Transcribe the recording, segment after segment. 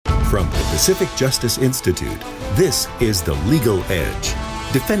From the Pacific Justice Institute, this is The Legal Edge,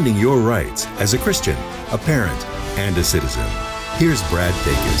 defending your rights as a Christian, a parent, and a citizen. Here's Brad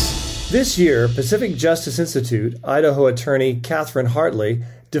Dacus. This year, Pacific Justice Institute Idaho attorney Catherine Hartley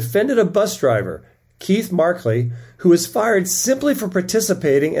defended a bus driver, Keith Markley, who was fired simply for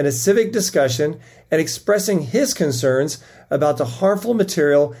participating in a civic discussion and expressing his concerns about the harmful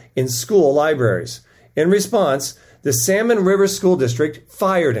material in school libraries. In response, the Salmon River School District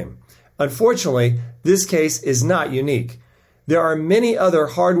fired him. Unfortunately, this case is not unique. There are many other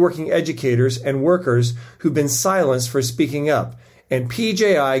hardworking educators and workers who've been silenced for speaking up, and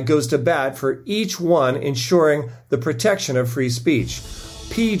PJI goes to bat for each one, ensuring the protection of free speech.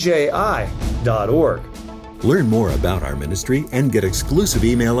 PJI.org. Learn more about our ministry and get exclusive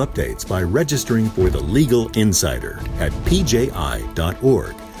email updates by registering for the Legal Insider at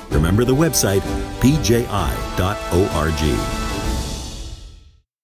pji.org. Remember the website, pji.org.